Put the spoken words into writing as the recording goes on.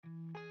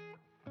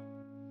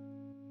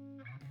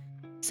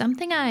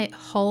Something I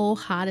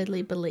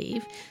wholeheartedly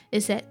believe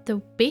is that the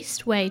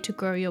best way to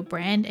grow your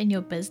brand and your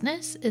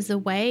business is the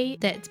way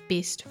that's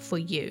best for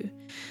you.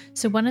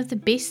 So one of the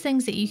best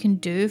things that you can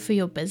do for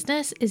your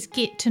business is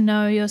get to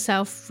know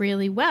yourself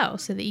really well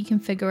so that you can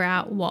figure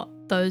out what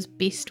those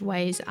best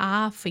ways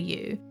are for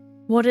you.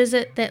 What is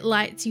it that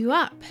lights you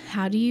up?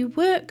 How do you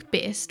work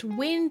best?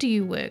 When do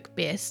you work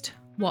best?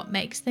 What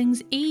makes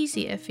things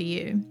easier for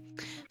you?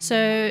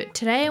 So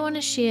today I want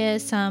to share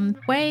some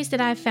ways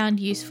that I've found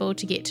useful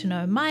to get to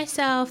know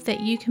myself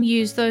that you can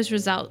use those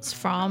results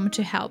from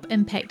to help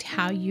impact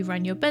how you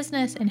run your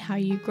business and how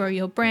you grow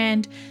your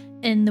brand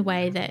in the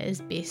way that is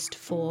best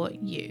for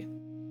you.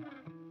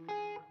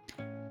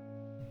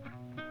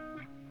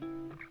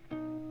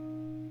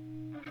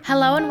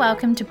 Hello and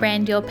welcome to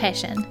Brand Your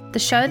Passion, the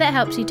show that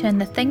helps you turn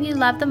the thing you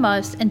love the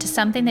most into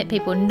something that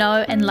people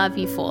know and love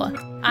you for.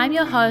 I'm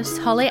your host,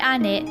 Holly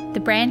Arnett, the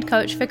brand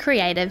coach for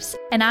creatives,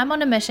 and I'm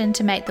on a mission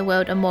to make the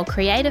world a more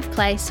creative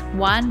place,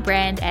 one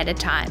brand at a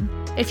time.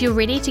 If you're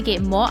ready to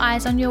get more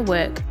eyes on your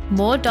work,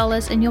 more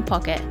dollars in your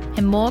pocket,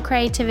 and more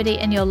creativity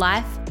in your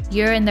life,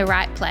 you're in the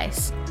right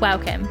place.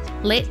 Welcome.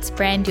 Let's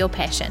brand your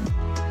passion.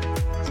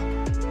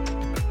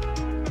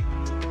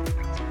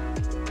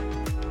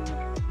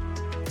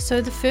 So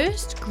the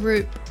first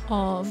group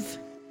of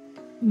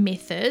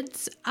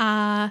methods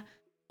are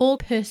all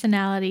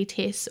personality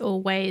tests or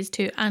ways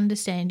to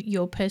understand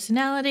your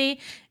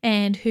personality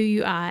and who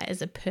you are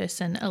as a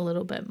person a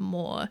little bit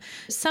more.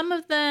 Some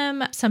of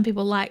them, some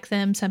people like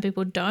them, some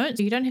people don't.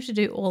 So you don't have to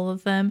do all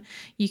of them.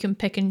 You can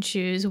pick and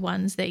choose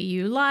ones that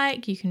you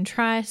like. You can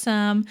try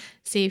some,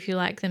 see if you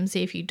like them,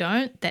 see if you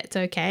don't. That's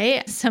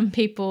okay. Some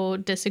people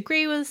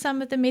disagree with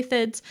some of the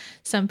methods.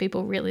 Some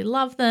people really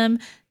love them.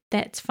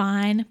 That's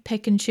fine.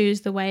 Pick and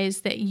choose the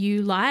ways that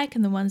you like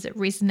and the ones that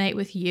resonate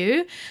with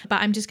you.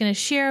 But I'm just going to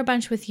share a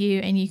bunch with you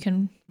and you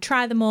can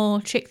try them all,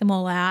 check them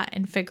all out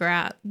and figure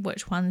out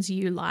which ones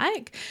you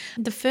like.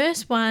 The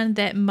first one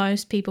that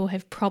most people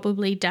have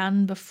probably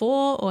done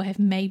before or have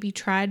maybe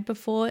tried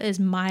before is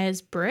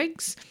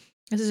Myers-Briggs.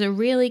 This is a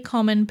really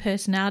common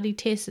personality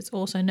test. It's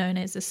also known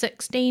as the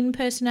 16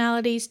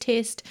 personalities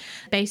test.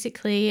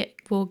 Basically, it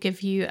will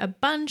give you a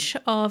bunch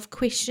of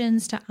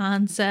questions to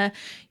answer.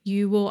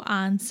 You will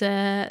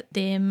answer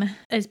them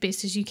as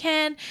best as you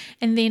can,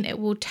 and then it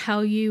will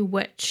tell you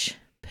which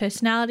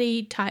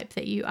personality type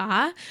that you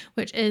are,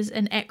 which is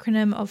an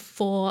acronym of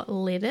 4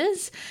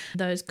 letters.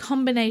 Those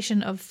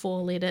combination of 4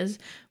 letters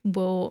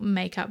will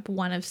make up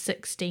one of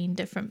 16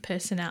 different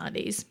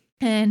personalities.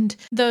 And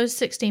those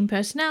 16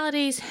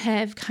 personalities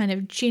have kind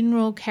of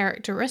general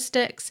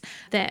characteristics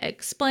that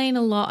explain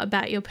a lot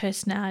about your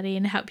personality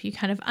and help you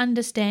kind of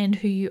understand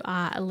who you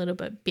are a little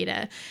bit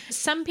better.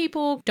 Some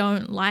people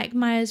don't like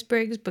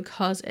Myers-Briggs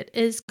because it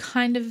is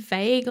kind of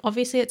vague.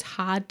 Obviously, it's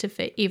hard to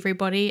fit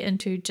everybody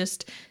into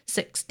just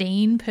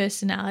 16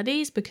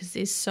 personalities because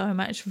there's so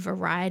much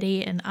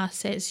variety in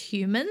us as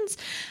humans.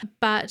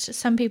 But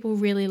some people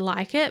really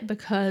like it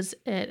because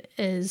it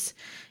is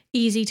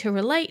easy to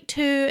relate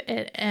to.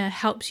 It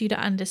helps you to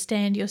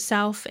understand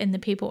yourself and the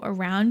people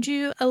around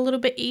you a little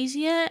bit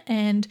easier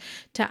and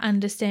to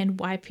understand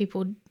why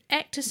people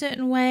act a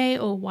certain way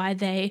or why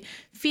they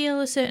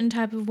feel a certain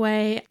type of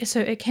way.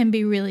 So it can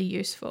be really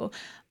useful.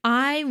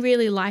 I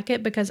really like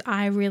it because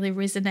I really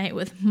resonate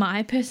with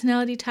my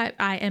personality type.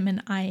 I am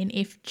an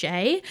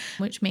INFJ,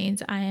 which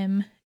means I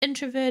am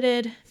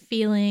introverted,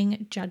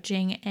 feeling,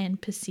 judging,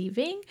 and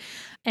perceiving.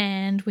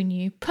 And when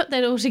you put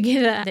that all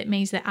together, that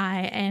means that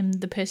I am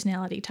the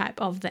personality type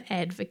of the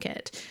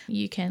advocate.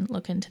 You can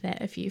look into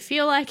that if you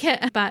feel like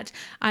it, but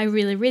I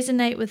really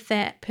resonate with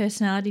that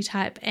personality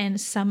type,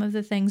 and some of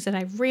the things that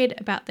I've read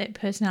about that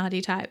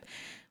personality type,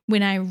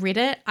 when I read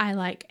it,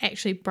 I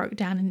actually broke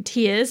down in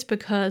tears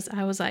because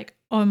I was like,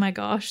 oh my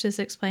gosh, this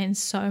explains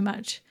so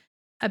much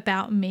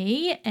about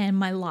me and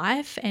my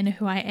life and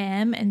who I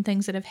am and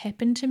things that have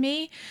happened to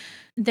me,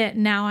 that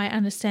now I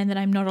understand that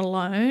I'm not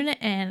alone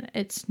and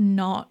it's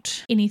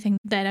not anything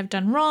that I've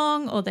done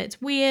wrong or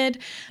that's weird.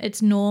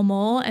 It's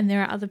normal, and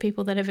there are other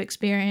people that have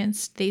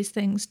experienced these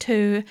things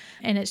too,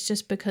 and it's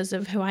just because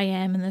of who I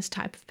am and this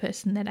type of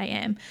person that I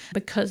am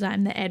because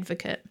I'm the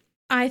advocate.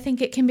 I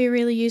think it can be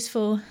really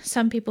useful.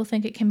 Some people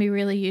think it can be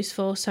really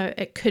useful, so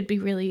it could be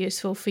really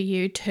useful for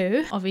you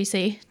too.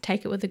 Obviously,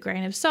 take it with a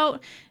grain of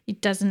salt. It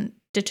doesn't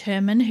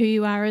determine who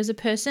you are as a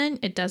person.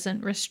 It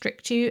doesn't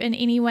restrict you in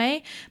any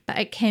way, but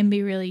it can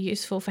be really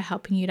useful for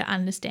helping you to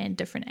understand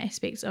different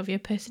aspects of your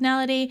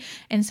personality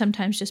and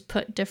sometimes just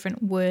put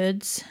different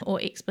words or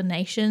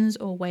explanations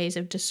or ways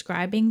of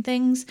describing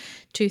things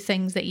to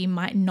things that you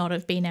might not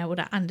have been able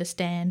to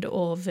understand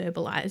or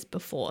verbalize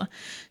before.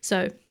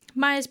 So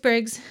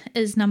Myers-Briggs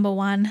is number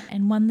 1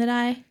 and one that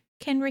I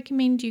can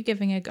recommend you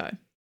giving a go.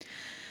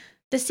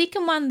 The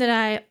second one that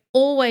I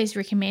always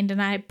recommend,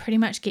 and I pretty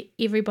much get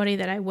everybody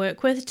that I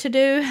work with to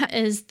do,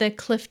 is the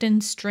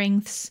Clifton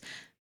Strengths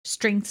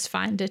Strengths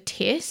Finder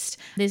test.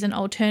 There's an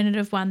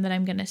alternative one that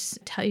I'm going to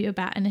tell you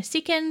about in a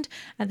second.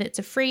 That's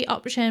a free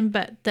option,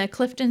 but the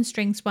Clifton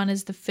Strengths one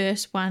is the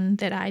first one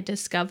that I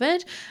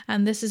discovered.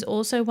 And this is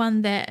also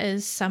one that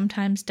is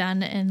sometimes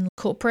done in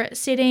corporate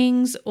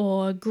settings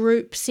or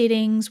group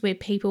settings where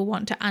people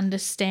want to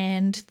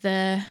understand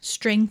the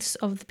strengths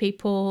of the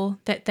people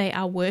that they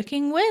are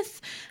working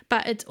with.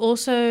 But it's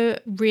also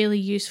really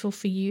useful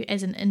for you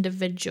as an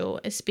individual,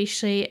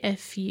 especially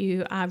if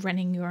you are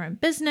running your own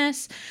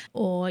business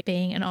or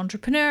being an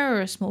entrepreneur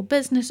or a small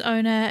business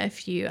owner.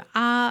 If you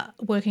are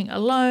working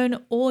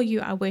alone or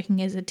you are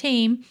working as a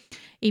team,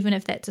 even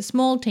if that's a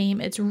small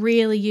team, it's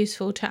really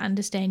useful to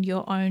understand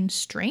your own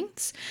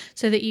strengths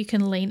so that you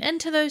can lean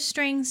into those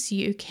strengths,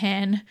 you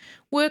can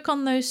work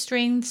on those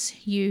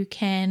strengths, you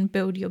can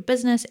build your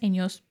business and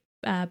your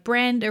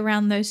brand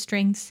around those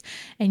strengths,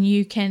 and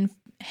you can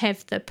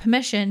have the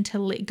permission to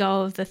let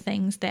go of the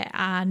things that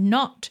are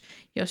not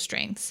your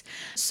strengths.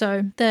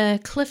 So the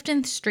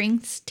Clifton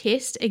Strengths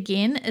test,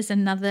 again, is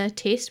another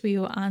test where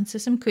you'll answer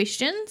some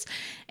questions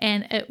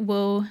and it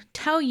will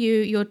tell you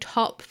your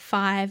top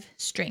 5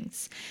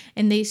 strengths.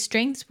 And these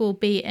strengths will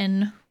be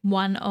in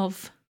one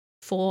of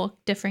 4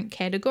 different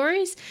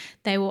categories.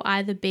 They will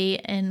either be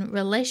in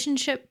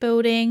relationship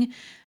building,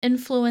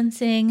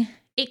 influencing,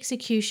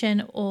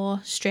 execution, or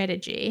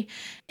strategy.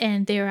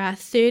 And there are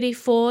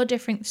 34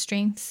 different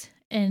strengths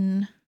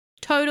in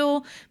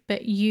total,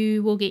 but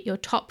you will get your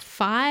top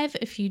 5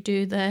 if you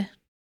do the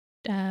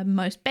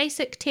most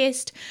basic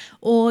test,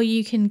 or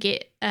you can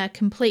get a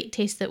complete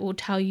test that will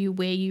tell you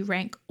where you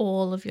rank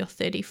all of your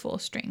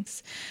 34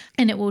 strengths,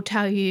 and it will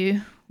tell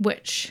you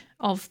which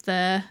of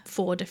the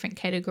 4 different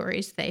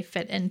categories they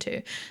fit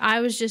into.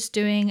 I was just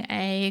doing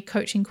a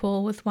coaching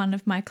call with one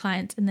of my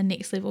clients in the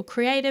Next Level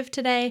Creative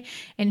today,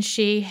 and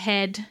she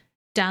had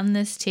done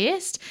this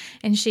test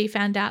and she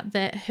found out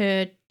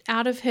that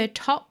out of her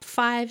top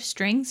 5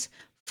 strengths,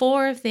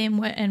 4 of them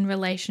were in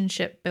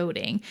relationship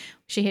building.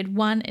 She had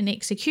 1 in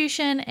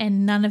execution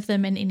and none of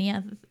them in any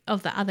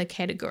of the other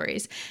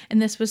categories.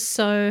 And this was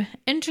so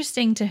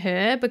interesting to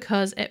her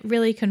because it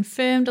really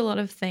confirmed a lot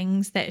of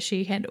things that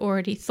she had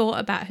already thought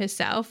about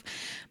herself.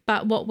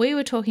 But what we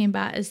were talking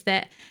about is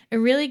that it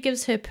really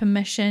gives her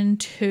permission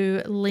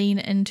to lean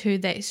into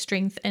that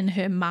strength in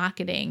her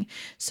marketing.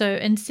 So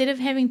instead of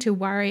having to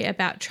worry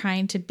about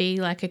trying to be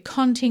like a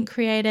content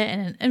creator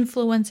and an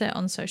influencer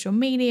on social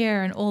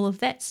media and all of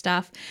that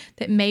stuff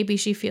that maybe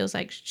she feels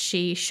like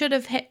she should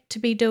have had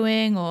to be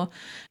doing or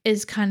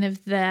is kind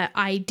of the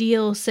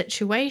ideal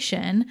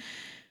situation,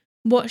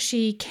 what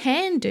she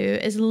can do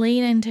is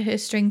lean into her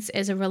strengths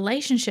as a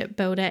relationship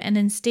builder and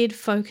instead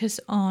focus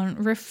on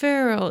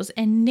referrals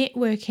and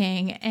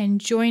networking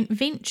and joint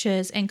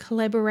ventures and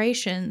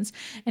collaborations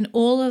and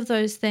all of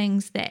those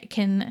things that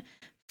can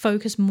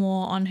focus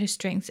more on her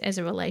strengths as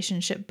a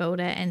relationship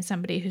builder and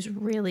somebody who's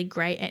really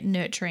great at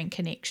nurturing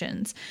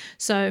connections.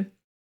 So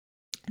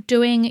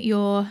doing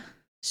your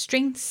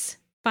Strengths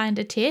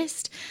Finder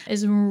test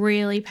is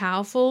really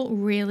powerful,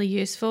 really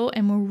useful,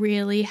 and will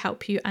really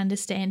help you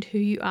understand who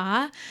you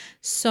are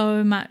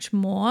so much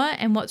more.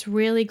 And what's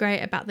really great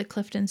about the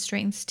Clifton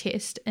Strengths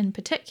test in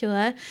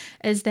particular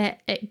is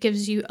that it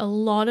gives you a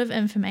lot of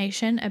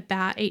information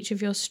about each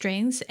of your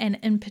strengths, and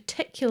in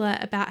particular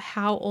about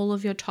how all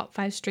of your top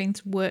 5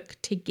 strengths work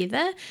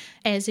together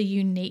as a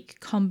unique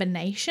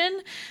combination,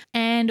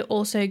 and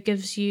also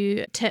gives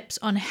you tips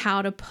on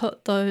how to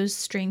put those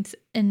strengths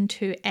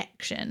into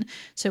action.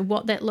 So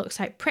what that looks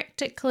like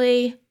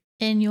practically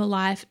in your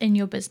life, in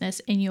your business,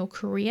 in your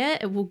career.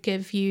 It will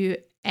give you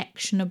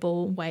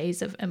actionable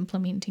ways of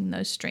implementing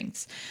those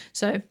strengths.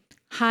 So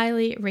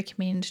highly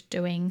recommend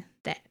doing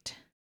that.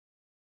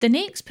 The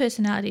next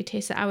personality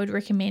test that I would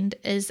recommend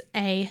is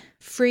a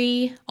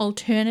free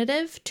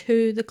alternative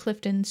to the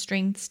Clifton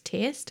Strengths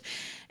test.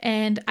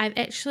 And I've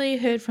actually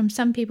heard from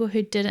some people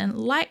who didn't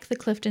like the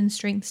Clifton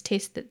Strengths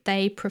test that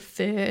they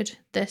preferred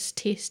this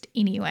test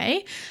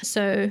anyway.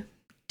 So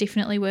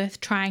definitely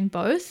worth trying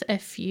both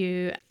if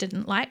you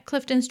didn't like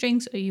Clifton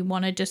Strengths or you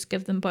want to just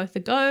give them both a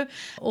go,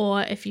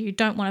 or if you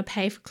don't want to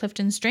pay for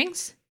Clifton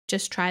Strengths,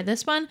 just try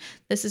this one.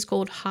 This is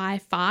called High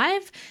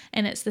 5,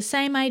 and it's the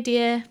same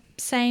idea,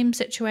 same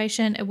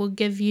situation. It will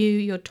give you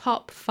your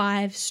top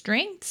 5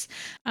 strengths.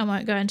 I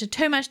won't go into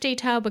too much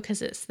detail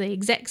because it's the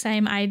exact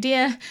same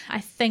idea. I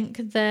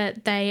think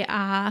that they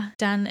are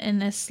done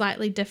in a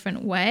slightly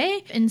different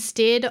way.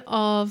 Instead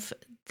of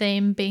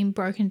them being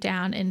broken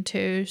down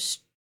into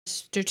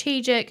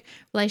strategic,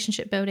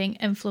 relationship building,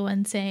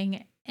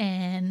 influencing,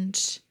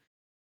 and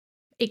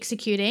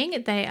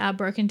executing, they are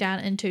broken down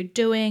into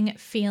doing,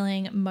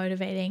 feeling,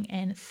 motivating,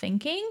 and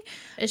thinking.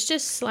 It's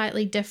just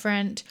slightly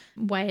different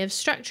way of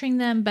structuring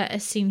them, but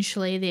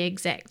essentially the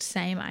exact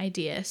same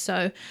idea.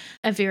 So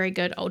a very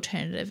good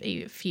alternative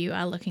if you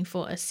are looking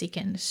for a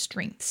second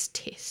strengths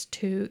test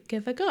to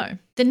give a go.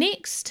 The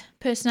next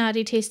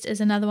personality test is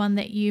another one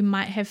that you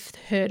might have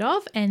heard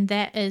of, and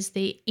that is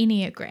the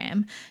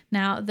Enneagram.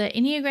 Now, the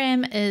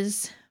Enneagram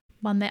is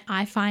one that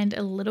I find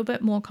a little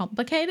bit more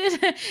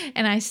complicated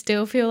and I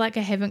still feel like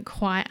I haven't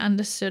quite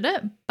understood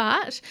it,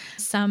 but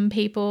some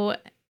people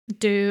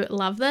do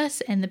love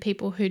this, and the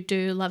people who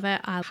do love it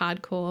are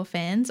hardcore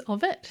fans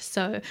of it.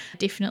 So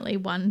definitely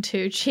one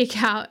to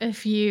check out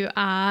if you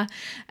are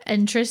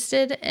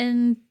interested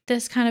in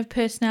this kind of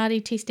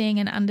personality testing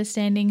and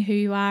understanding who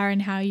you are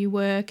and how you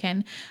work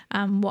and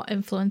what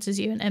influences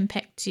you and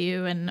impacts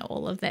you and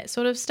all of that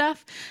sort of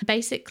stuff.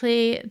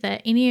 Basically,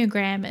 the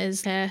Enneagram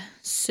is a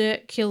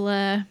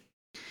circular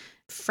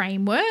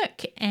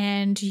framework,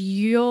 and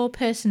your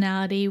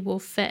personality will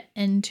fit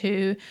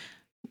into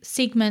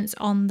segments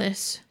on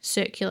this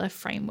circular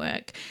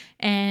framework,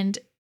 and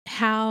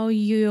how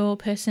your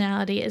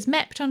personality is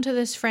mapped onto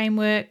this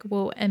framework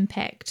will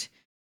impact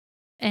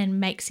and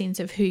make sense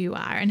of who you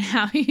are and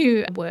how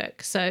you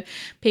work. So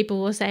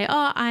people will say,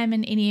 oh, I'm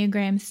an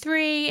Enneagram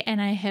 3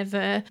 and I have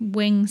a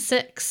wing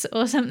 6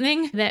 or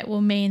something. That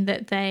will mean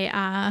that they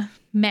are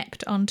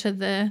mapped onto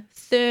the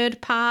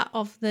third part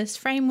of this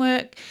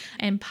framework,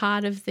 and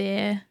part of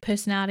their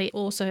personality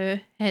also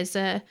has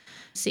a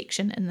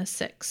section in the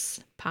 6th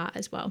part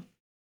as well.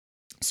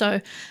 So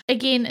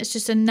again, it's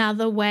just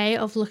another way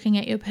of looking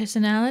at your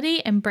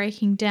personality and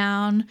breaking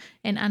down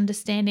and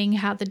understanding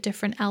how the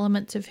different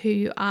elements of who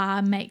you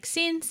are make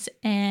sense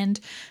and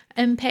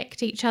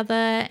impact each other,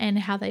 and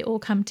how they all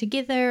come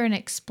together and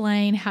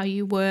explain how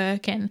you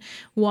work and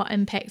what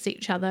impacts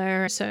each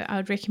other. So I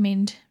would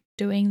recommend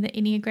doing the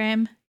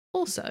Enneagram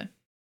also.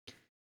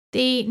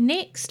 The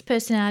next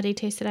personality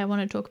test that I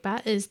want to talk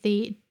about is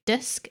the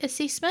DISC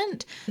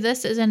assessment.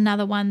 This is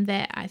another one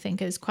that I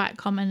think is quite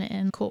common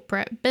in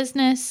corporate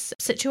business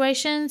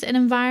situations and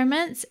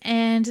environments.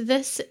 And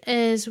this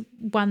is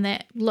one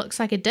that looks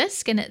like a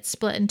disc, and it's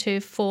split into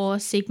 4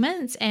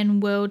 segments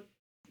and will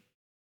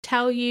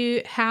tell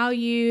you how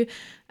you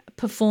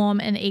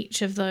perform in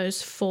each of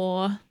those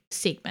 4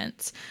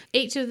 segments.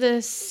 Each of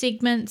the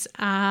segments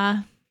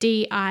are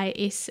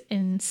DISC,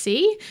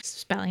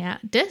 spelling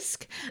out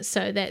DISC.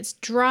 So that's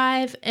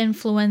drive,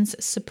 influence,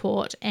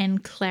 support,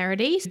 and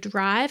clarity.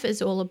 Drive is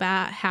all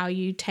about how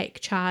you take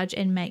charge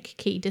and make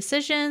key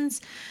decisions.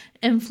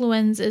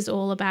 Influence is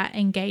all about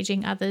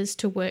engaging others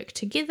to work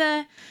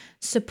together.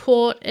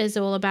 Support is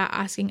all about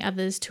asking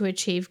others to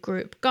achieve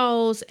group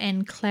goals,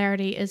 and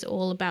clarity is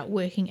all about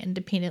working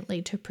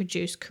independently to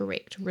produce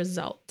correct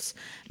results.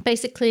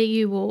 Basically,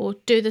 you will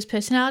do this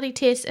personality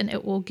test and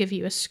it will give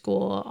you a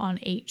score on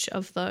each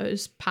of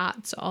those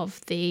parts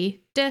of the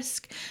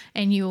disc,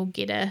 and you'll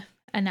get an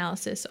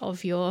analysis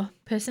of your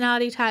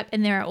personality type.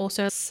 And there are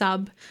also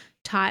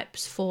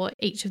subtypes for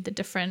each of the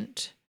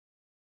different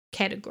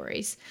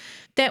categories.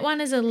 That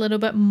one is a little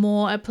bit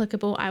more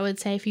applicable, I would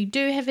say, if you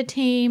do have a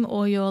team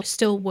or you're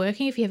still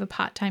working. If you have a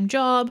part-time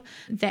job,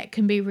 that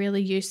can be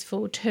really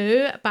useful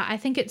too. But I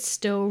think it's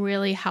still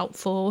really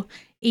helpful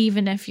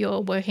even if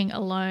you're working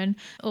alone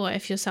or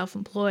if you're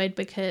self-employed,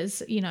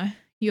 because, you know,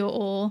 you're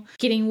all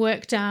getting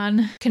work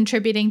done,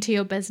 contributing to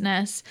your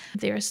business.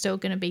 There are still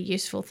going to be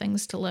useful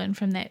things to learn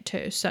from that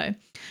too. So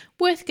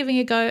worth giving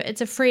a go.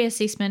 It's a free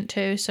assessment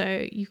too,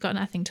 so you've got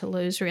nothing to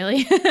lose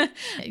really.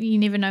 You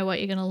never know what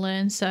you're going to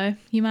learn, so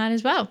you might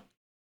as well.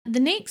 The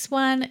next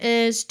one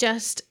is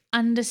just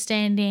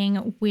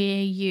understanding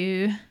where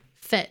you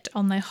fit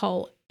on the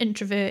whole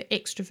introvert,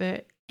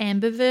 extrovert,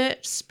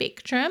 ambivert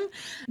spectrum.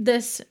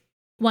 This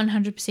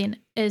 100%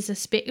 is a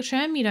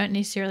spectrum. You don't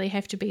necessarily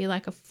have to be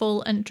like a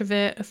full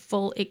introvert, a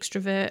full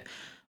extrovert,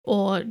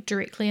 or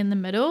directly in the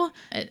middle.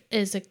 It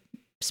is a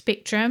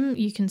spectrum.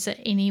 You can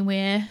sit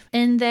anywhere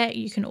in that.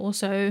 You can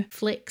also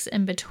flex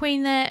in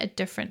between that at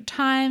different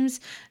times,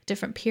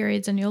 different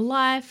periods in your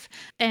life.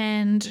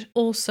 And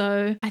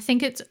also, I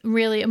think it's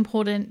really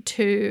important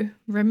to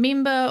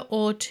remember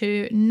or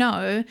to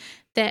know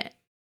that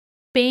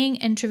being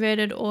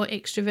introverted or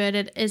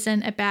extroverted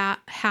isn't about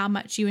how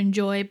much you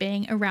enjoy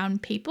being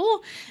around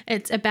people.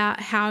 It's about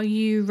how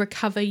you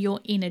recover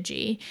your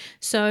energy.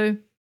 So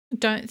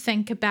don't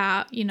think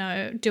about, you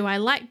know, do I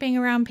like being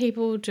around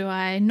people? Do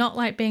I not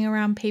like being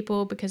around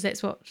people? Because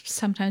that's what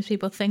sometimes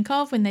people think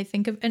of when they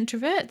think of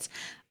introverts.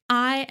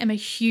 I am a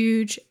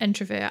huge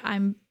introvert.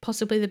 I'm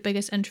possibly the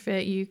biggest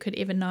introvert you could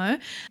ever know,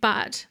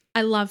 but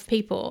I love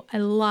people. I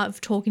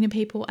love talking to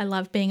people. I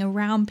love being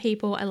around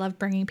people. I love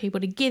bringing people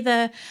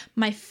together.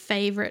 My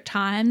favorite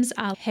times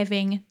are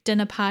having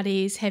dinner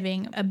parties,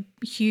 having a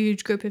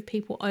huge group of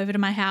people over to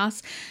my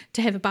house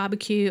to have a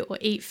barbecue or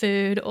eat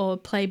food or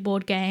play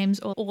board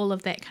games or all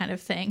of that kind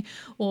of thing,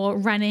 or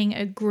running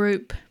a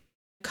group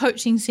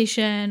coaching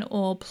session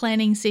or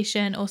planning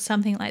session or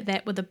something like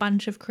that with a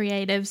bunch of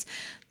creatives.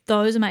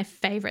 Those are my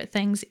favorite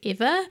things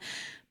ever.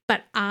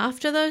 But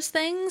after those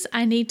things,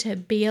 I need to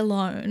be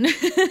alone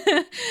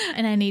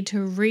and I need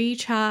to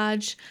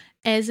recharge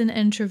as an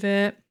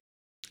introvert.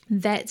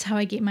 That's how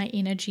I get my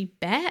energy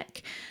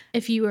back.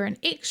 If you were an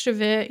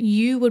extrovert,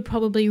 you would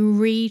probably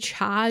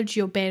recharge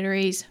your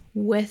batteries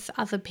with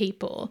other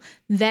people.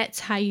 That's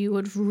how you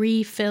would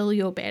refill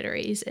your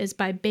batteries, is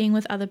by being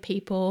with other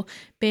people,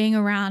 being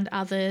around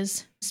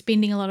others,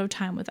 spending a lot of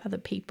time with other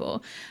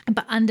people.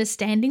 But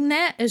understanding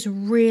that is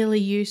really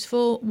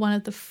useful. One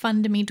of the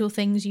fundamental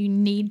things you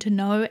need to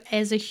know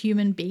as a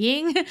human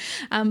being,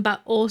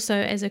 but also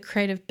as a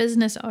creative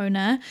business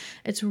owner,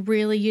 it's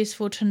really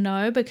useful to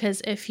know,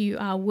 because if you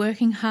are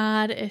working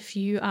hard, if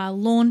you are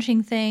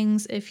launching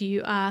things, if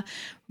you are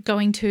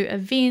going to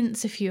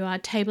events, if you are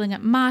tabling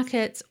at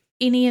markets,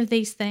 any of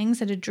these things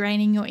that are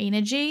draining your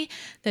energy,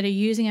 that are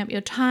using up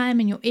your time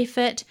and your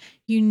effort,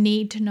 you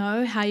need to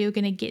know how you're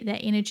going to get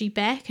that energy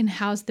back and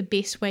how's the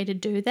best way to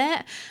do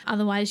that.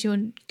 Otherwise, you're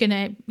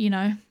going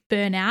to,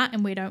 burn out,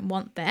 and we don't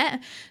want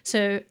that.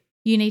 So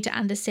you need to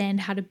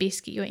understand how to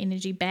best get your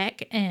energy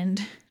back,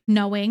 and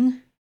knowing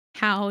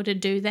how to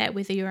do that,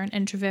 whether you're an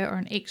introvert or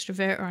an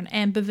extrovert or an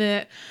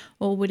ambivert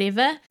or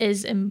whatever,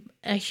 is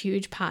a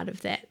huge part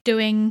of that.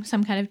 Doing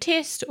some kind of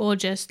test or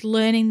just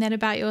learning that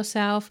about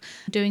yourself,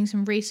 doing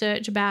some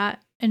research about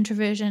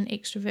introversion,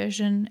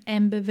 extroversion,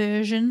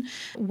 ambiversion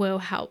will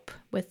help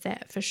with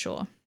that for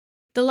sure.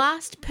 The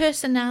last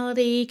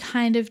personality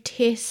kind of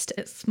test,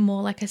 it's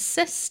more like a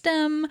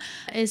system,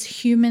 is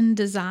human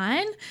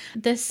design.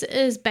 This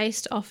is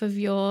based off of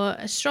your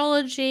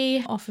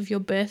astrology, off of your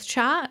birth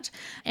chart,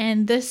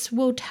 and this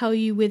will tell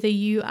you whether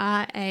you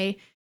are a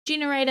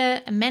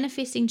generator, a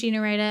manifesting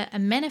generator, a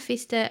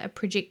manifester, a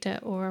projector,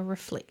 or a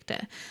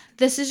reflector.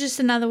 This is just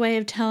another way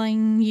of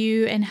telling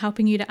you and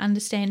helping you to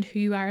understand who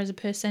you are as a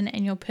person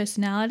and your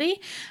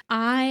personality.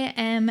 I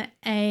am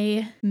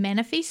a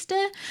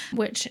manifester,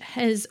 which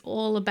is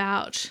all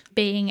about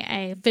being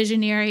a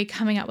visionary,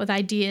 coming up with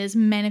ideas,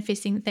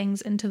 manifesting things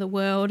into the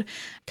world,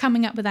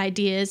 coming up with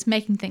ideas,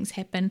 making things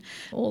happen,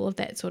 all of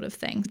that sort of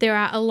thing. There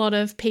are a lot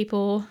of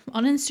people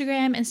on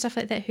Instagram and stuff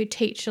like that who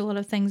teach a lot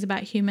of things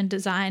about human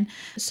design,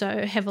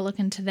 so have a look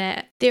into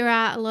that. There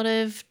are a lot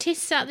of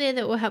tests out there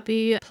that will help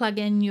you plug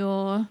in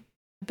your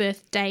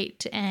birth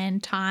date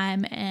and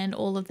time and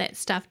all of that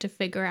stuff to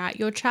figure out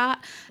your chart,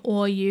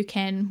 or you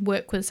can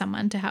work with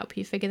someone to help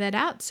you figure that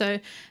out. So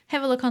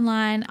have a look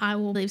online. I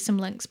will leave some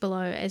links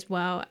below as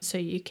well, so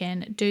you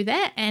can do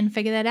that and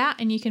figure that out,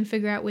 and you can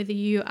figure out whether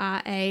you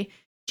are a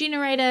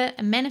generator,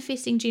 a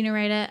manifesting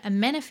generator, a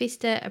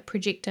manifester, a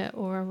projector,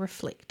 or a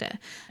reflector,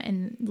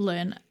 and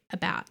learn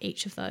about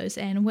each of those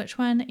and which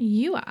one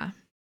you are.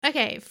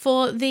 Okay,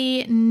 for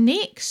the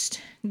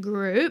next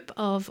group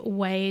of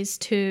ways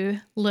to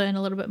learn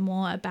a little bit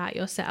more about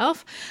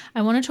yourself,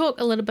 I want to talk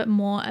a little bit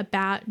more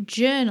about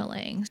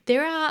journaling.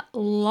 There are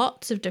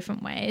lots of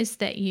different ways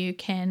that you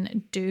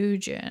can do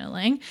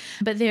journaling,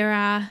 but there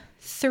are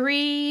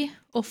 3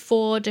 or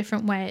 4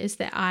 different ways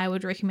that I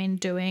would recommend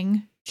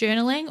doing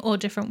journaling, or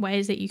different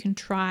ways that you can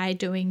try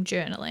doing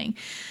journaling.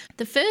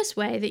 The first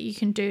way that you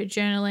can do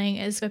journaling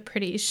is a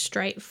pretty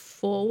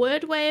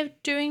straightforward way of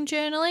doing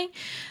journaling,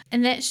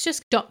 and that's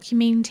just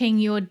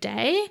documenting your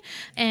day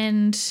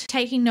and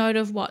taking note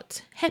of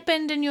what's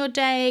happened in your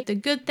day, the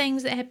good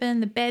things that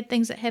happened, the bad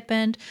things that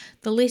happened,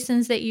 the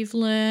lessons that you've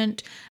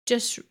learned,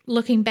 just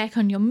looking back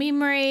on your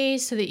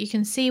memories so that you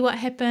can see what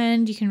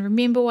happened, you can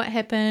remember what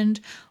happened,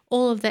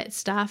 all of that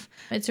stuff.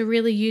 It's a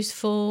really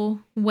useful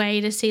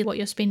way to see what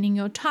you're spending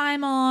your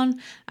time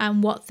on,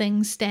 what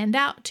things stand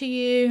out to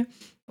you,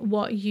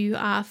 what you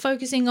are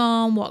focusing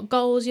on, what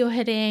goals you're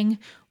hitting,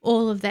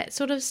 all of that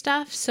sort of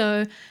stuff.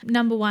 So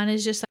number 1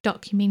 is just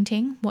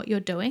documenting what you're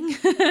doing.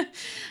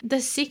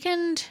 The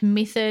second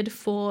method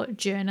for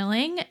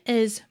journaling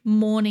is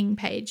morning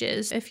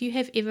pages. If you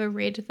have ever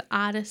read The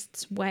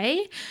Artist's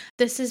Way,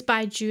 this is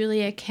by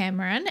Julia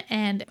Cameron,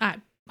 and I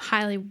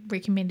highly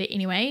recommend it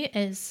anyway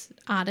as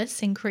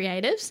artists and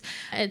creatives.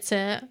 It's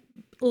a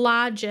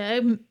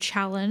larger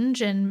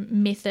challenge and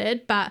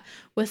method, but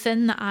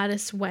within The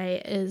Artist's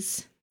Way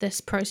is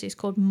this process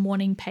called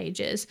morning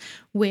pages,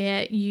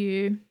 where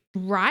you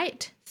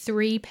write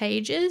 3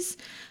 pages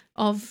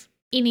of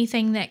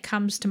anything that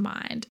comes to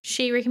mind.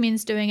 She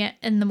recommends doing it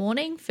in the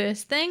morning,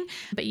 first thing,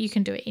 but you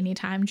can do it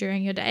anytime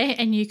during your day,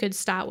 and you could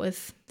start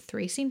with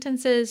 3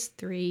 sentences,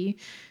 3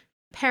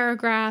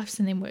 paragraphs,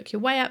 and then work your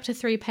way up to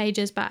 3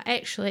 pages. But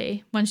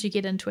actually, once you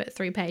get into it,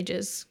 3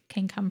 pages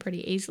can come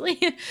pretty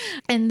easily.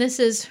 And this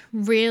is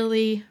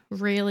really,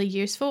 really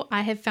useful.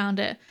 I have found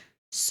it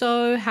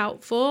so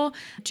helpful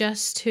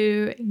just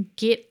to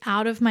get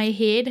out of my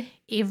head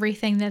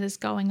everything that is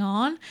going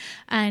on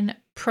and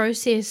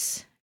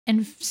process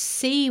and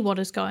see what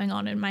is going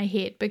on in my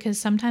head, because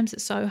sometimes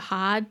it's so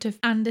hard to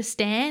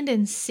understand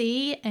and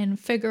see and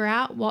figure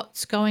out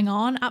what's going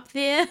on up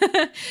there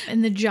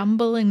in the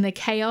jumble and the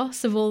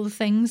chaos of all the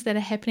things that are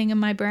happening in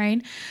my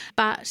brain.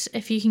 But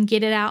if you can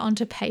get it out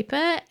onto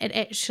paper, it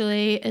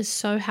actually is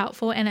so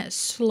helpful, and it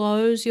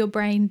slows your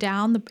brain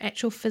down. The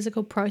actual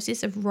physical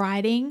process of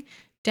writing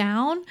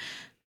down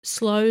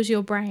slows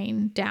your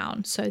brain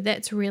down. So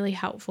that's really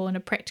helpful in a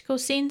practical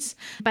sense,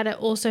 but it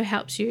also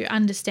helps you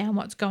understand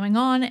what's going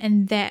on,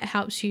 and that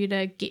helps you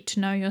to get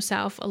to know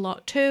yourself a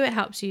lot too. It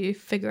helps you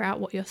figure out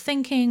what you're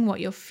thinking, what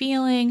you're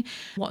feeling,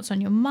 what's on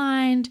your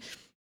mind,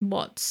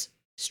 what's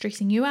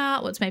stressing you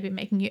out, what's maybe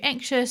making you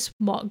anxious,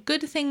 what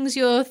good things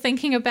you're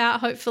thinking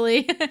about,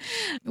 hopefully,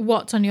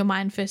 what's on your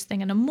mind first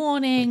thing in the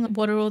morning,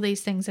 what are all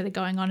these things that are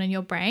going on in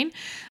your brain.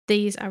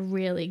 These are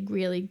really,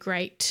 really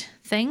great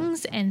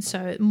things. And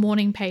so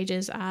morning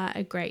pages are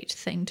a great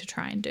thing to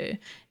try and do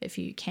if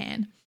you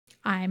can.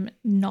 I'm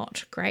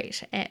not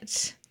great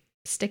at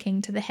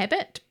sticking to the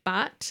habit,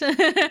 but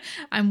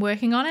I'm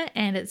working on it,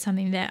 and it's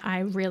something that I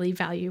really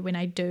value when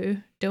I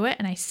do it,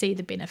 and I see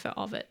the benefit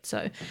of it.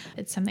 So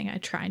it's something I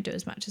try and do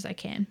as much as I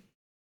can.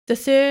 The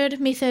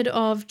third method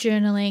of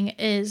journaling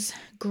is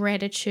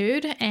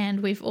gratitude,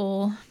 and we've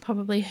all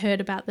probably heard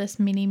about this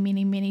many,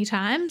 many, many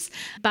times,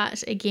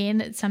 but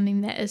again, it's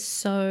something that is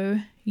so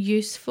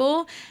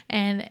useful,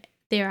 and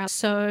there are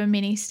so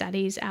many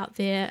studies out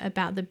there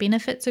about the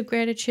benefits of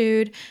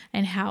gratitude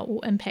and how it will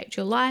impact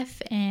your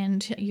life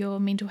and your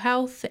mental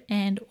health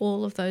and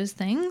all of those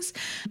things.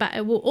 But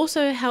it will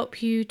also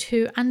help you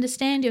to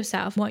understand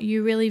yourself, what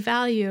you really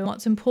value,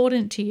 what's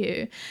important to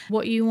you,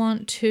 what you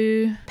want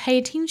to pay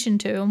attention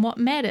to, and what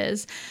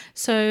matters.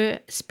 So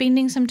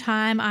spending some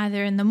time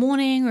either in the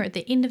morning or at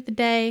the end of the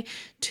day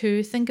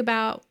to think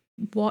about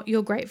what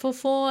you're grateful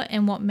for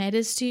and what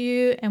matters to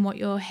you and what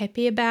you're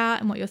happy about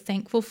and what you're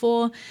thankful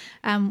for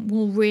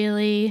will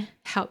really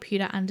help you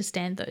to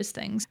understand those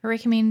things. I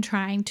recommend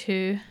trying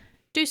to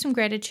do some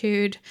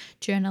gratitude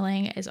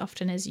journaling as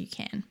often as you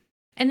can.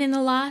 And then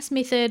the last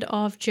method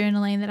of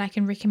journaling that I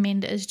can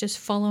recommend is just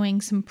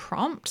following some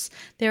prompts.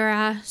 There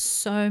are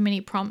so many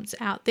prompts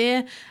out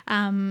there.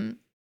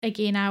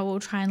 Again, I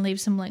will try and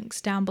leave some links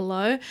down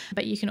below,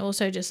 but you can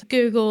also just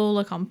Google,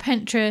 look on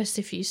Pinterest.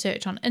 If you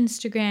search on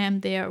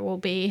Instagram, there will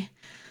be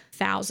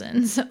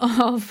thousands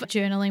of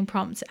journaling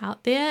prompts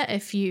out there.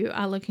 If you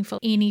are looking for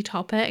any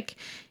topic,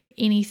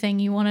 anything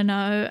you want to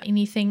know,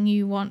 anything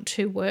you want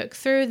to work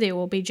through, there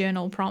will be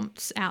journal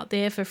prompts out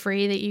there for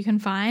free that you can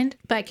find.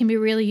 But it can be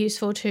really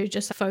useful to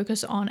just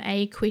focus on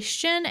a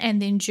question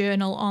and then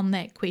journal on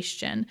that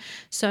question.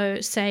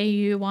 So say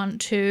you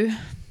want to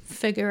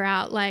figure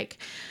out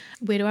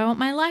where do I want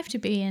my life to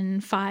be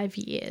in 5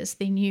 years?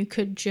 Then you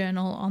could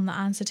journal on the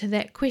answer to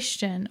that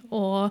question,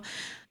 or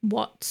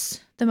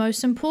what's the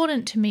most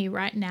important to me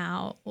right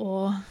now,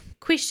 or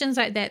questions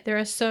like that. There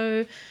are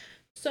so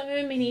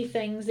many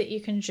things that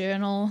you can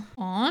journal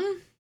on.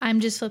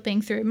 I'm just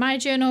flipping through my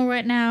journal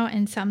right now,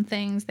 and some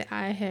things that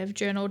I have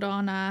journaled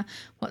on are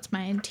what's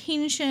my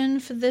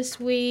intention for this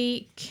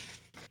week?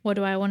 What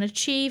do I want to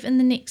achieve in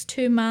the next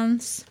 2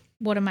 months?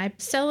 What am I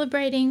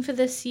celebrating for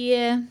this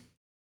year?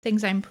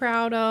 Things I'm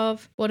proud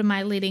of. What am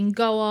I letting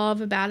go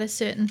of about a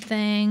certain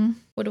thing?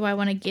 What do I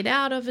want to get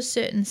out of a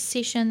certain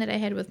session that I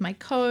had with my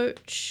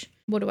coach?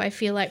 What do I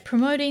feel like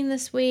promoting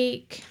this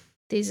week?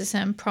 These are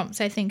some prompts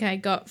I think I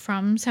got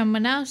from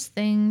someone else.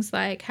 Things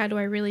like, how do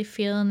I really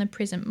feel in the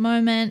present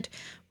moment?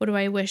 What do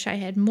I wish I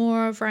had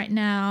more of right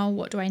now?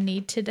 What do I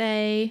need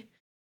today?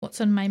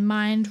 What's on my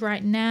mind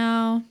right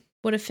now?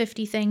 What are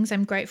 50 things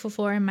I'm grateful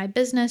for in my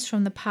business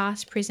from the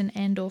past, present,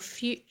 and or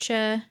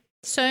future?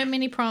 So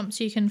many prompts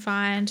you can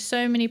find,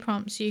 so many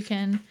prompts you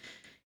can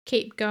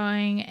keep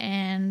going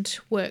and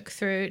work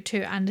through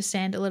to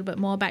understand a little bit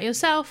more about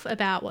yourself,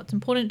 about what's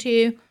important to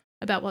you,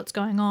 about what's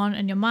going on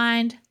in your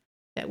mind.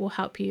 That will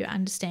help you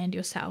understand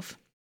yourself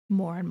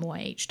more and more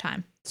each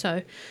time.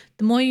 So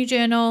the more you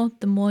journal,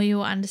 the more you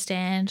will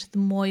understand, the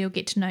more you'll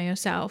get to know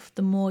yourself,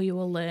 the more you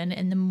will learn,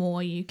 and the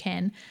more you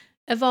can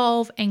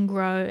evolve and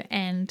grow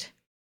and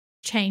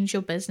change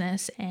your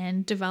business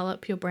and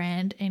develop your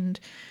brand and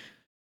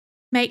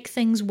make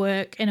things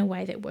work in a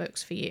way that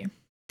works for you.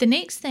 The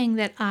next thing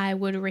that I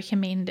would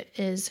recommend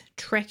is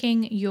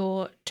tracking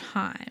your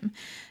time.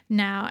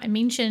 Now, I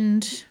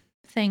mentioned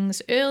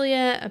things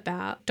earlier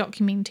about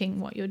documenting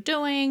what you're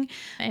doing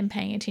and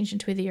paying attention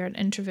to whether you're an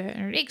introvert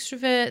or an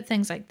extrovert,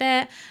 things like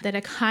that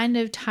are kind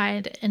of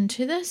tied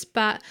into this.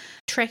 But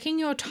tracking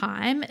your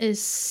time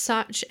is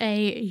such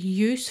a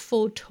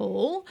useful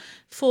tool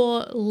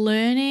for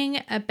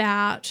learning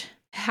about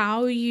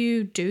how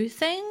you do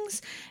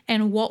things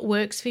and what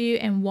works for you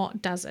and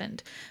what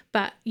doesn't.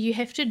 But you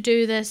have to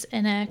do this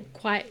in a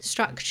quite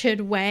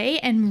structured way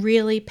and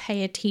really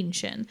pay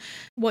attention.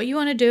 What you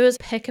want to do is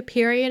pick a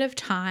period of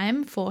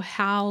time for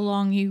how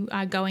long you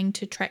are going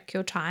to track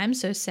your time.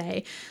 So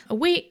say a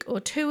week or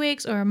 2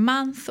 weeks or a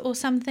month or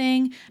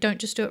something. Don't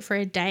just do it for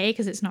a day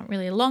because it's not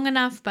really long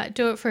enough, but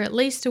do it for at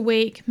least a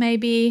week,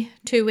 maybe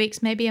 2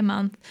 weeks, maybe a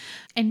month,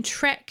 and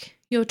track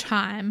your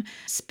time,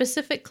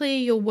 specifically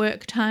your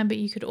work time, but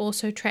you could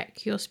also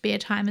track your spare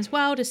time as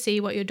well to see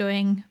what you're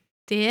doing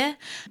there,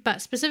 but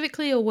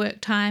specifically your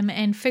work time,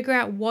 and figure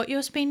out what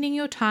you're spending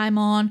your time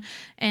on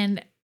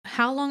and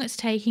how long it's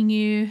taking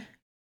you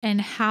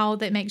and how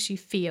that makes you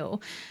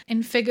feel,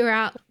 and figure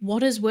out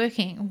what is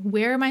working.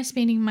 Where am I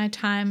spending my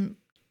time?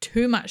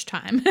 Too much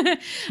time?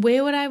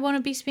 Where would I want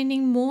to be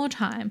spending more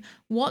time?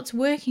 What's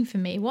working for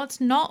me? What's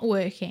not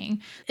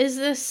working? Is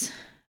this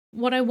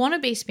what I want to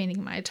be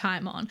spending my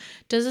time on?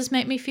 Does this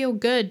make me feel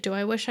good? Do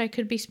I wish I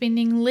could be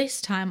spending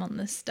less time on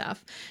this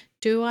stuff?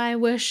 Do I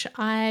wish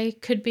I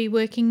could be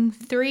working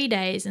 3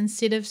 days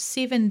instead of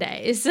 7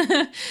 days?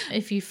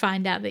 If you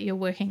find out that you're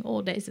working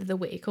all days of the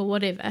week or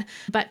whatever.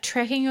 But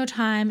tracking your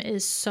time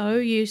is so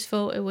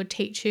useful. It would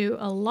teach you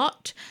a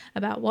lot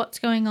about what's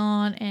going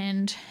on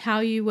and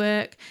how you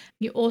work.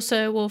 You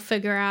also will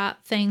figure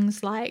out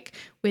things like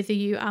whether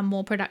you are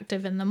more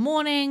productive in the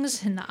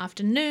mornings, in the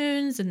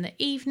afternoons, in the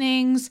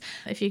evenings,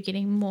 if you're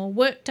getting more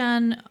work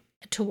done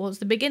towards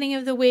the beginning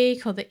of the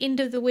week or the end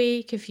of the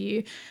week, if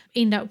you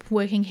end up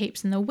working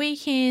heaps in the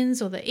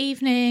weekends or the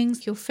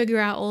evenings, you'll figure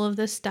out all of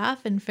this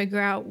stuff and figure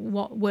out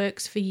what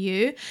works for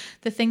you.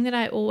 The thing that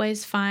I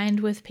always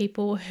find with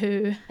people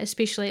who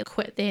especially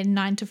quit their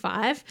 9 to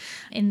 5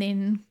 and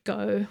then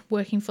go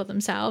working for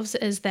themselves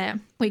is that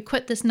we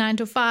quit this 9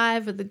 to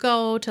 5 with the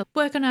goal to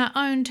work on our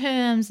own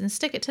terms and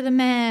stick it to the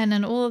man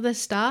and all of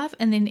this stuff,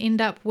 and then end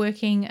up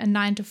working a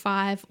 9 to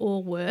 5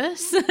 or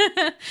worse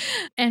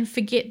and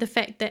forget the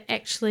fact that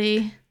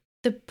actually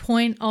the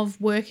point of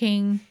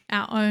working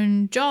our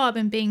own job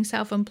and being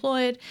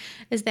self-employed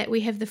is that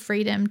we have the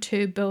freedom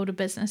to build a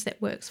business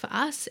that works for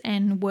us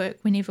and work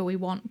whenever we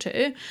want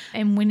to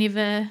and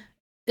whenever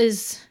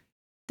is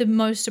the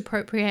most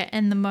appropriate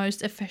and the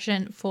most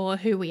efficient for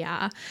who we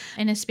are.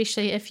 And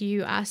especially if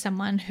you are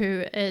someone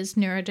who is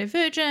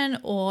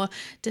neurodivergent or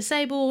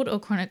disabled or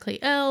chronically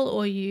ill,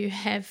 or you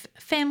have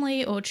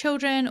family or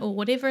children or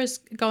whatever is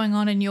going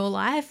on in your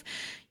life,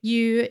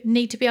 you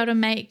need to be able to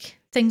make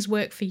things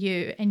work for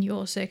you and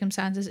your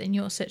circumstances and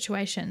your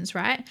situations,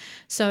 right?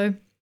 So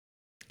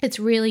it's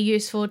really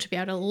useful to be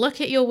able to look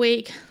at your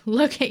week,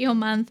 look at your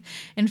month,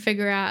 and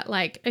figure out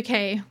like,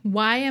 okay,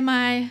 why am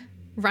I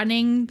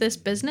running this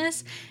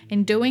business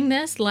and doing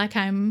this like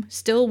I'm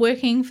still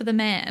working for the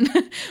man?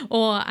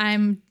 Or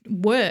I'm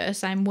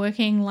worse, I'm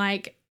working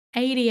like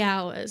 80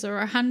 hours or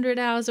 100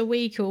 hours a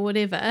week or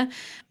whatever,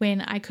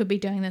 when I could be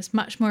doing this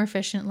much more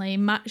efficiently,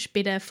 much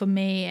better for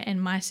me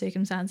and my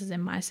circumstances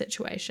and my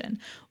situation.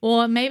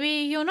 Or maybe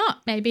you're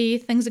not. Maybe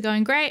things are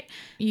going great.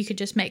 You could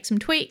just make some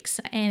tweaks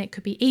and it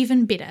could be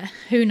even better.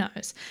 Who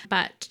knows?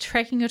 But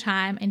tracking your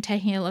time and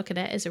taking a look at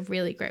it is a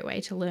really great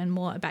way to learn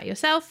more about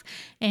yourself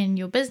and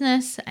your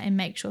business and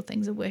make sure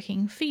things are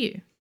working for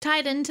you.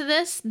 Tied into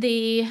this,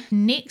 the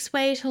next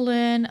way to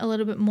learn a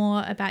little bit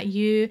more about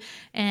you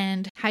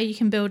and how you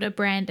can build a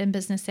brand and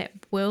business that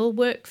will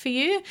work for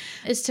you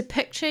is to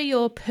picture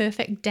your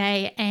perfect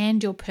day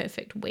and your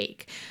perfect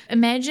week.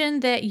 Imagine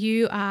that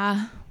you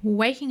are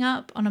waking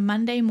up on a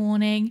Monday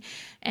morning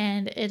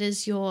and it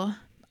is your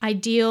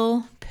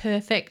ideal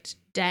perfect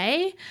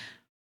day.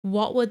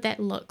 What would that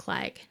look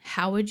like?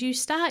 How would you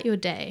start your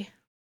day?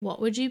 What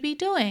would you be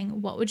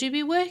doing? What would you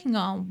be working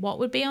on? What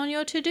would be on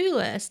your to-do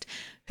list?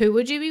 Who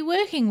would you be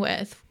working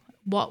with?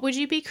 What would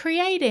you be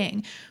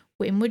creating?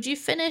 When would you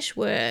finish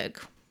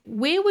work?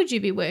 Where would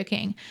you be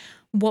working?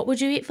 What would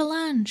you eat for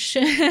lunch?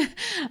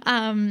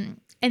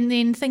 And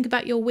then think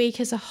about your week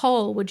as a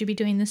whole. Would you be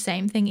doing the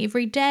same thing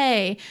every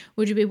day?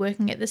 Would you be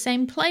working at the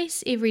same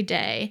place every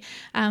day?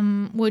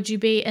 Would you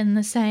be in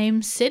the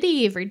same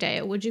city every day?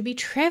 Or would you be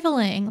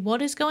traveling?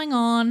 What is going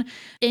on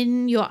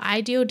in your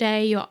ideal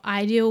day, your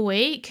ideal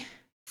week?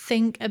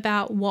 Think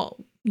about what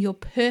your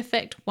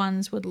perfect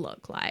ones would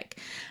look like.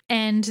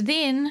 And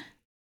then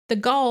the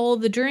goal,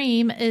 the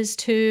dream is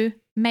to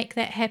make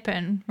that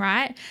happen,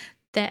 right?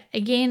 That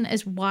again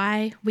is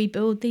why we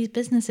build these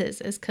businesses,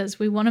 is because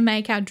we want to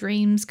make our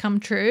dreams come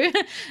true.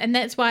 And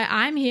that's why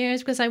I'm here, is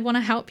because I want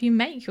to help you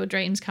make your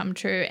dreams come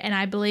true. And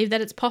I believe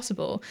that it's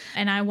possible.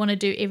 And I want to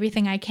do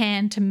everything I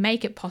can to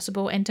make it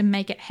possible and to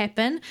make it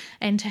happen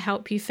and to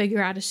help you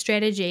figure out a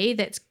strategy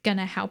that's going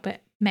to help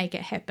it make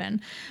it happen.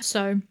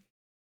 So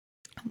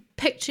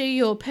picture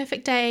your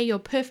perfect day, your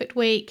perfect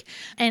week,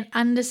 and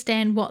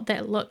understand what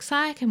that looks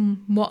like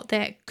and what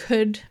that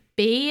could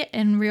be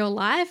in real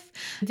life.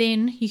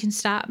 Then you can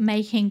start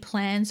making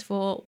plans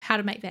for how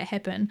to make that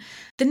happen.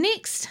 The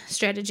next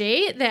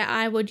strategy that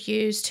I would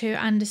use to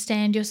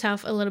understand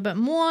yourself a little bit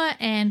more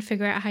and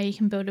figure out how you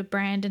can build a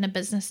brand and a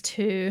business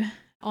to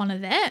honor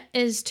that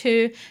is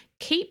to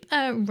keep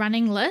a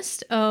running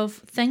list of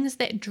things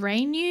that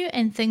drain you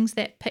and things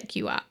that pick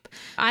you up.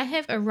 I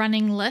have a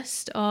running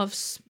list of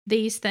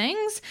these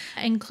things,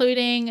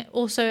 including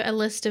also a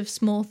list of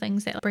small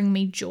things that bring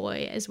me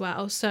joy as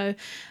well. So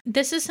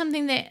this is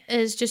something that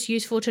is just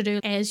useful to do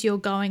as you're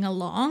going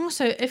along.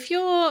 So if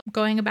you're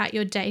going about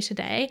your day to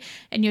day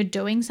and you're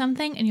doing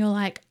something and you're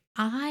like,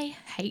 I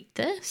hate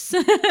this.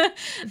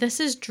 This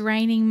is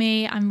draining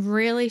me. I'm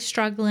really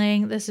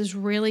struggling. This is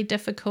really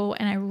difficult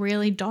and I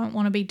really don't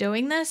want to be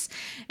doing this.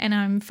 And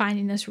I'm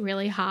finding this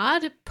really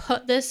hard.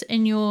 Put this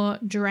in your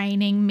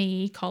draining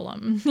me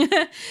column.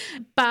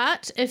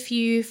 But if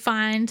you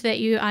find that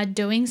you are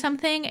doing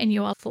something and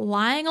you are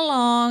flying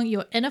along,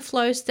 you're in a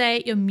flow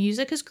state, your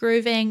music is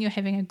grooving, you're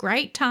having a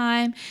great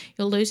time,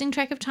 you're losing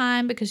track of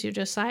time because you're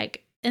just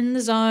like in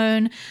the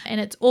zone and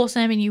it's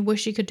awesome and you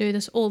wish you could do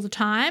this all the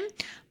time,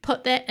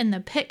 put that in the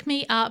pick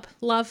me up,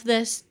 love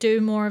this,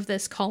 do more of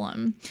this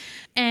column.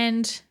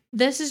 And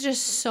this is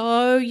just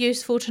so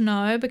useful to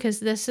know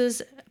because this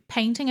is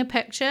painting a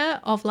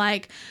picture of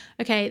like,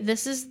 okay,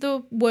 this is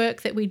the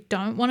work that we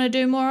don't want to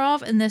do more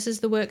of, and this is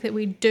the work that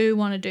we do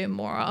want to do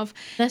more of.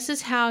 This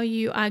is how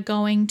you are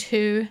going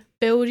to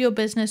build your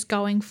business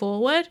going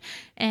forward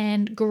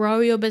and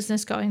grow your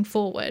business going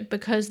forward,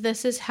 because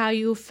this is how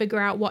you'll figure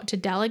out what to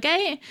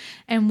delegate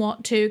and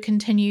what to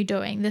continue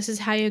doing. This is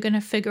how you're going to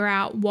figure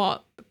out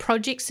what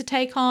projects to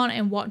take on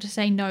and what to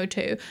say no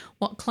to,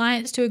 what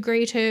clients to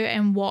agree to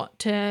and what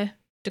to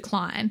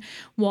decline,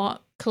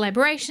 what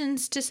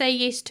collaborations to say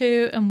yes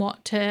to and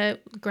what to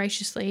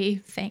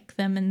graciously thank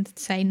them and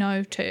say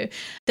no to.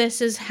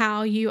 This is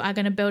how you are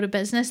going to build a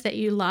business that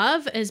you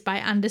love, is by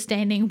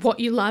understanding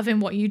what you love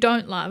and what you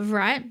don't love,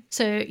 right?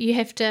 So you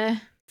have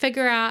to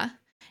figure out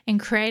and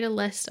create a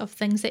list of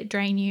things that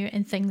drain you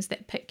and things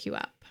that pick you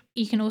up.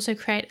 You can also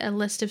create a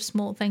list of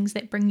small things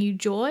that bring you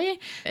joy.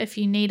 If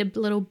you need a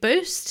little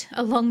boost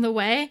along the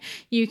way,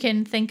 you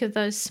can think of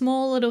those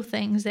small little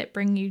things that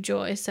bring you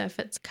joy. So if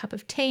it's a cup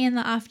of tea in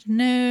the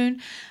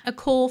afternoon, a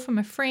call from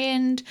a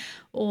friend,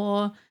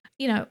 or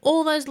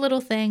all those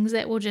little things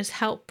that will just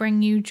help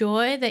bring you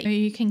joy that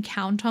you can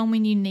count on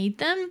when you need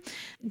them,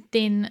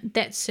 then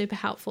that's super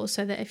helpful.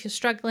 So that if you're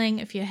struggling,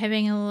 if you're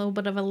having a little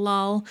bit of a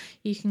lull,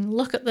 you can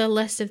look at the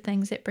list of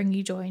things that bring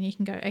you joy and you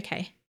can go,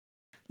 okay,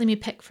 let me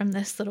pick from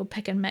this little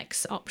pick and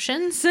mix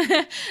options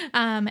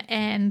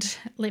and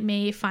let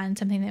me find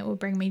something that will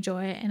bring me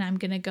joy, and I'm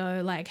going to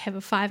go like have a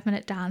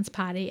 5-minute dance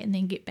party and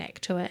then get back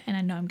to it, and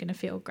I know I'm going to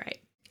feel great.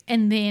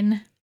 And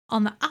then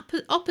on the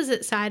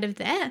opposite side of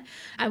that,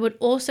 I would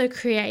also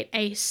create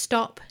a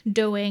stop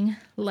doing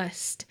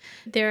list.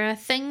 There are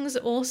things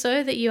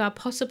also that you are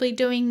possibly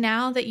doing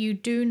now that you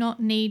do not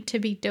need to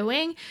be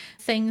doing.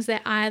 Things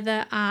that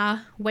either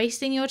are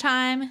wasting your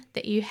time,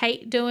 that you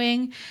hate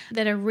doing,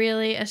 that are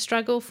really a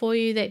struggle for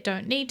you, that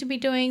don't need to be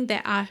doing,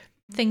 that are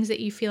things that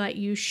you feel like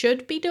you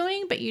should be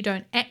doing but you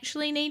don't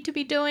actually need to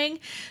be doing.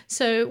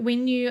 So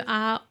when you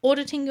are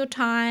auditing your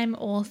time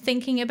or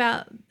thinking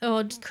about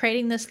or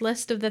creating this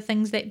list of the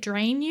things that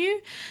drain you,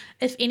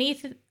 if any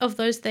of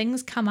those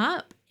things come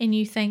up and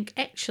you think,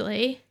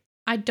 actually,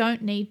 I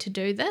don't need to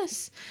do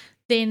this,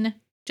 then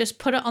just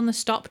put it on the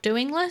stop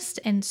doing list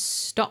and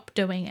stop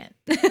doing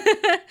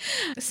it.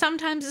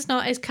 Sometimes it's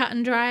not as cut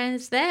and dry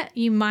as that.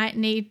 You might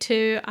need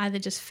to either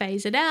just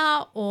phase it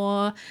out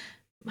or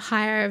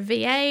hire a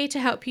VA to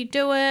help you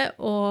do it,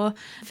 or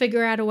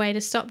figure out a way to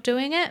stop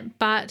doing it.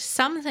 But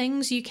some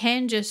things you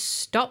can just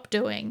stop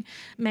doing.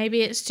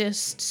 Maybe it's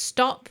just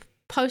stop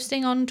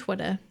posting on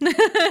Twitter.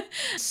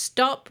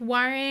 Stop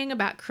worrying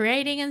about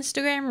creating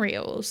Instagram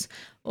reels,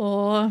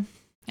 or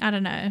I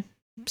don't know,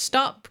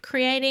 stop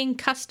creating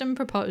custom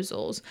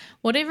proposals.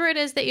 Whatever it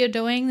is that you're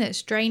doing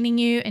that's draining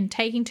you and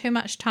taking too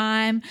much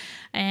time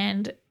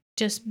and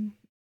just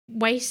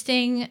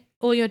wasting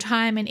all your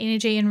time and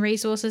energy and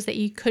resources that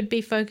you could be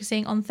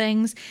focusing on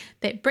things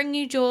that bring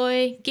you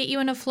joy, get you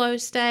in a flow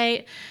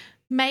state,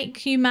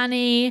 make you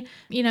money,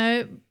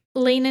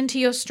 lean into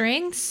your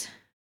strengths.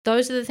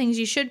 Those are the things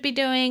you should be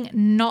doing,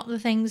 not the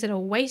things that are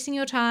wasting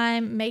your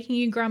time, making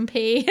you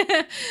grumpy,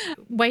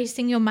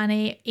 wasting your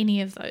money,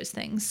 any of those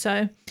things.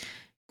 So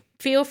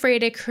feel free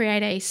to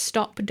create a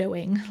stop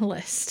doing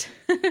list.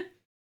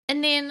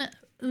 And then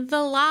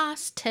the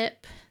last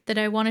tip that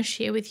I want to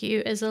share with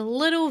you is a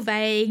little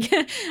vague,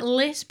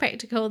 less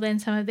practical than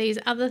some of these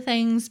other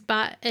things,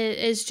 but it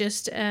is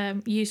just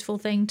a useful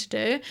thing to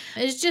do.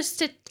 It's just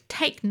to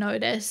take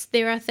notice.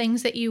 There are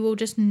things that you will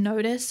just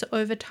notice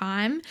over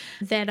time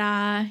that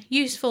are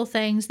useful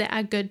things that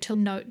are good to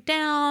note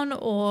down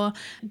or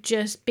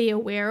just be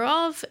aware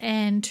of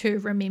and to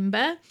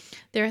remember.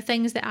 There are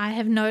things that I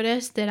have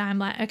noticed that I'm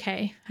like,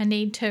 okay, I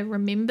need to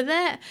remember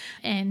that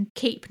and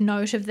keep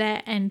note of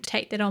that and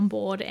take that on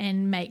board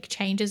and make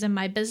changes in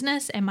my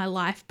business and my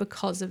life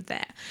because of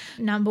that.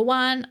 Number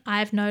one,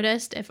 I've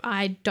noticed if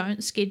I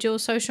don't schedule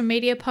social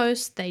media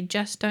posts, they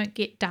just don't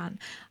get done.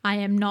 I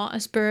am not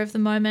a spur of the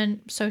moment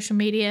social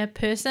media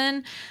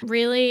person.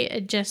 Really,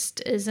 it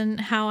just isn't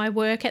how I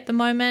work at the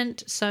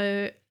moment.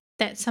 So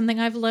that's something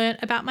I've learned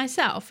about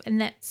myself, and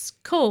that's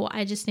cool.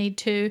 I just need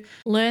to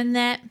learn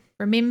that,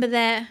 remember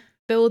that,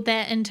 build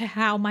that into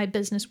how my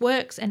business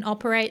works and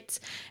operates,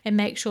 and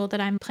make sure that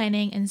I'm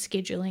planning and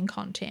scheduling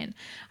content.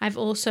 I've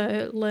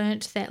also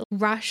learned that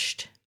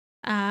rushed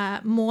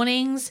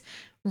mornings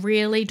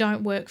really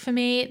don't work for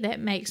me. That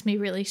makes me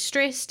really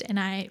stressed, and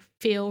I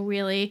feel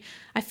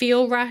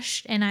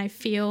rushed and I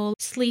feel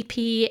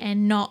sleepy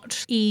and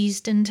not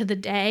eased into the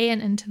day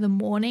and into the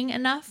morning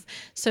enough.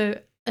 So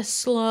a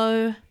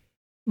slow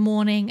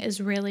morning is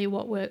really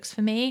what works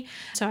for me.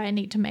 So I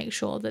need to make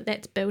sure that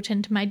that's built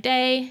into my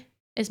day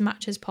as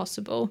much as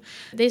possible.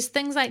 There's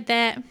things like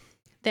that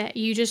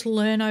you just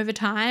learn over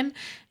time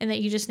and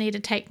that you just need to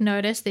take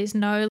notice. There's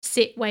no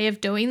set way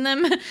of doing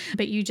them,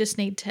 but you just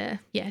need to,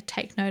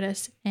 take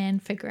notice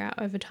and figure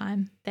out over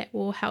time. That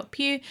will help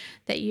you,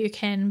 that you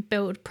can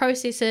build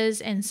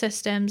processes and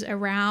systems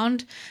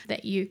around,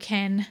 that you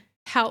can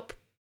help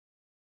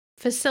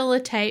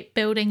facilitate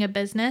building a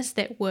business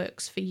that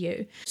works for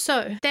you.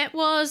 So that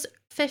was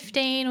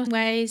 15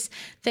 ways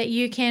that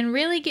you can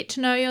really get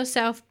to know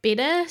yourself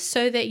better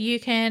so that you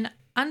can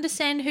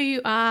understand who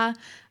you are,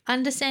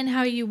 understand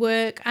how you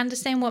work,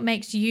 understand what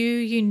makes you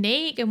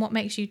unique and what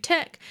makes you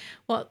tick,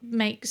 what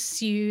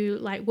makes you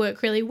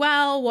work really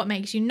well, what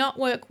makes you not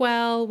work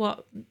well,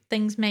 what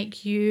things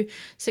make you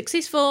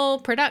successful,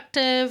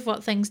 productive,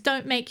 what things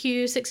don't make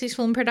you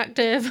successful and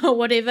productive or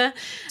whatever,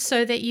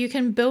 so that you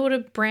can build a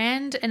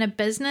brand and a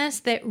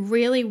business that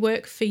really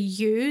work for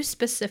you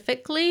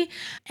specifically.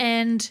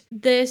 And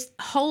this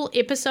whole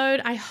episode,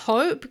 I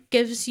hope,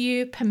 gives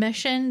you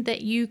permission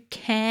that you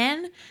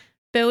can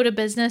build a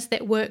business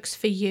that works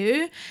for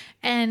you,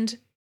 and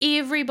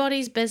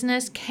everybody's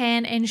business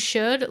can and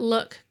should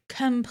look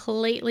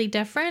completely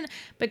different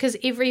because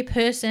every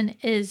person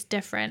is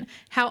different.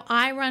 How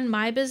I run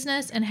my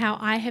business and how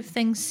I have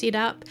things set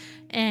up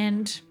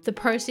and the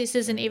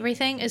processes and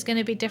everything is going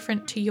to be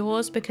different to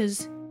yours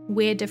because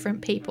we're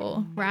different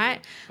people,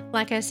 right?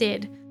 Like I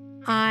said,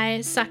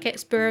 I suck at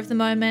spur of the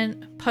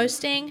moment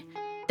posting.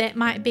 That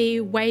might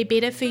be way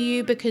better for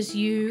you because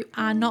you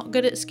are not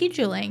good at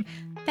scheduling.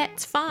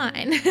 That's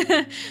fine.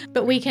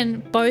 But we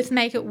can both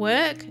make it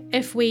work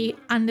if we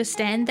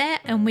understand that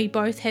and we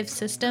both have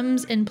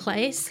systems in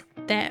place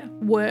that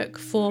work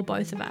for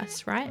both of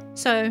us, right?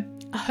 So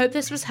I hope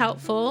this was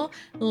helpful.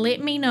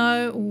 Let me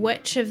know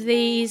which of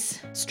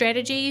these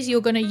strategies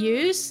you're going to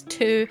use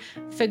to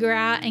figure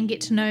out and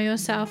get to know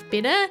yourself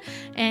better.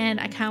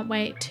 And I can't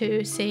wait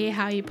to see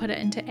how you put it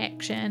into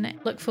action.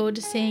 Look forward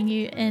to seeing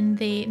you in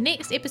the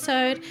next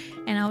episode,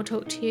 and I'll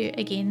talk to you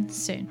again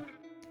soon.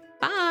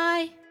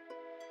 Bye.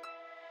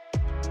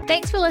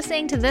 Thanks for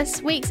listening to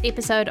this week's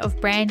episode of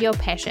Brand Your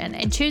Passion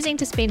and choosing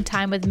to spend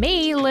time with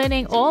me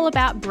learning all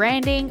about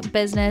branding,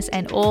 business,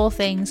 and all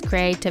things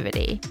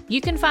creativity.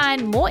 You can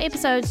find more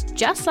episodes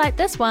just like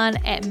this one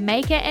at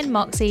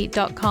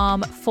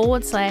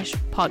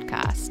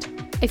makerandmoxie.com/podcast.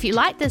 If you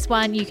like this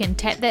one, you can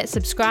tap that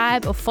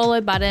subscribe or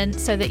follow button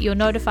so that you're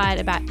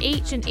notified about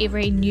each and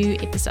every new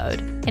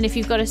episode. And if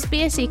you've got a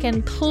spare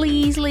second,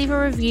 please leave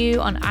a review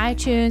on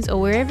iTunes or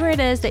wherever it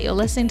is that you're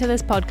listening to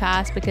this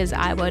podcast, because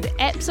I would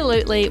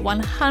absolutely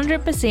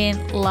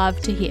 100% love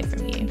to hear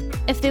from you.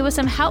 If there were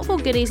some helpful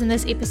goodies in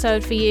this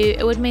episode for you,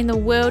 it would mean the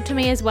world to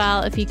me as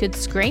well if you could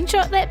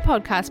screenshot that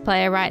podcast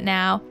player right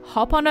now,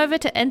 hop on over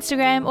to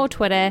Instagram or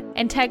Twitter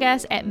and tag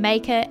us at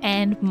Maker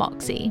and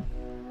Moxie.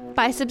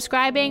 By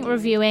subscribing,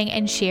 reviewing,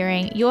 and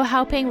sharing, you're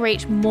helping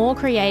reach more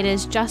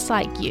creators just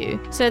like you,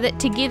 so that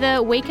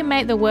together we can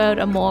make the world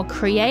a more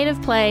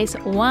creative place,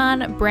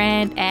 one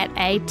brand at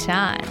a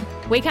time.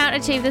 We can't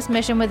achieve this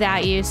mission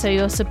without you, so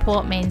your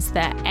support means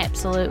the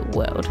absolute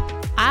world.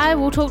 I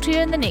will talk to you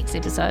in the next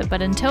episode,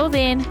 but until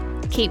then,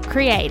 keep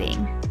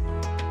creating.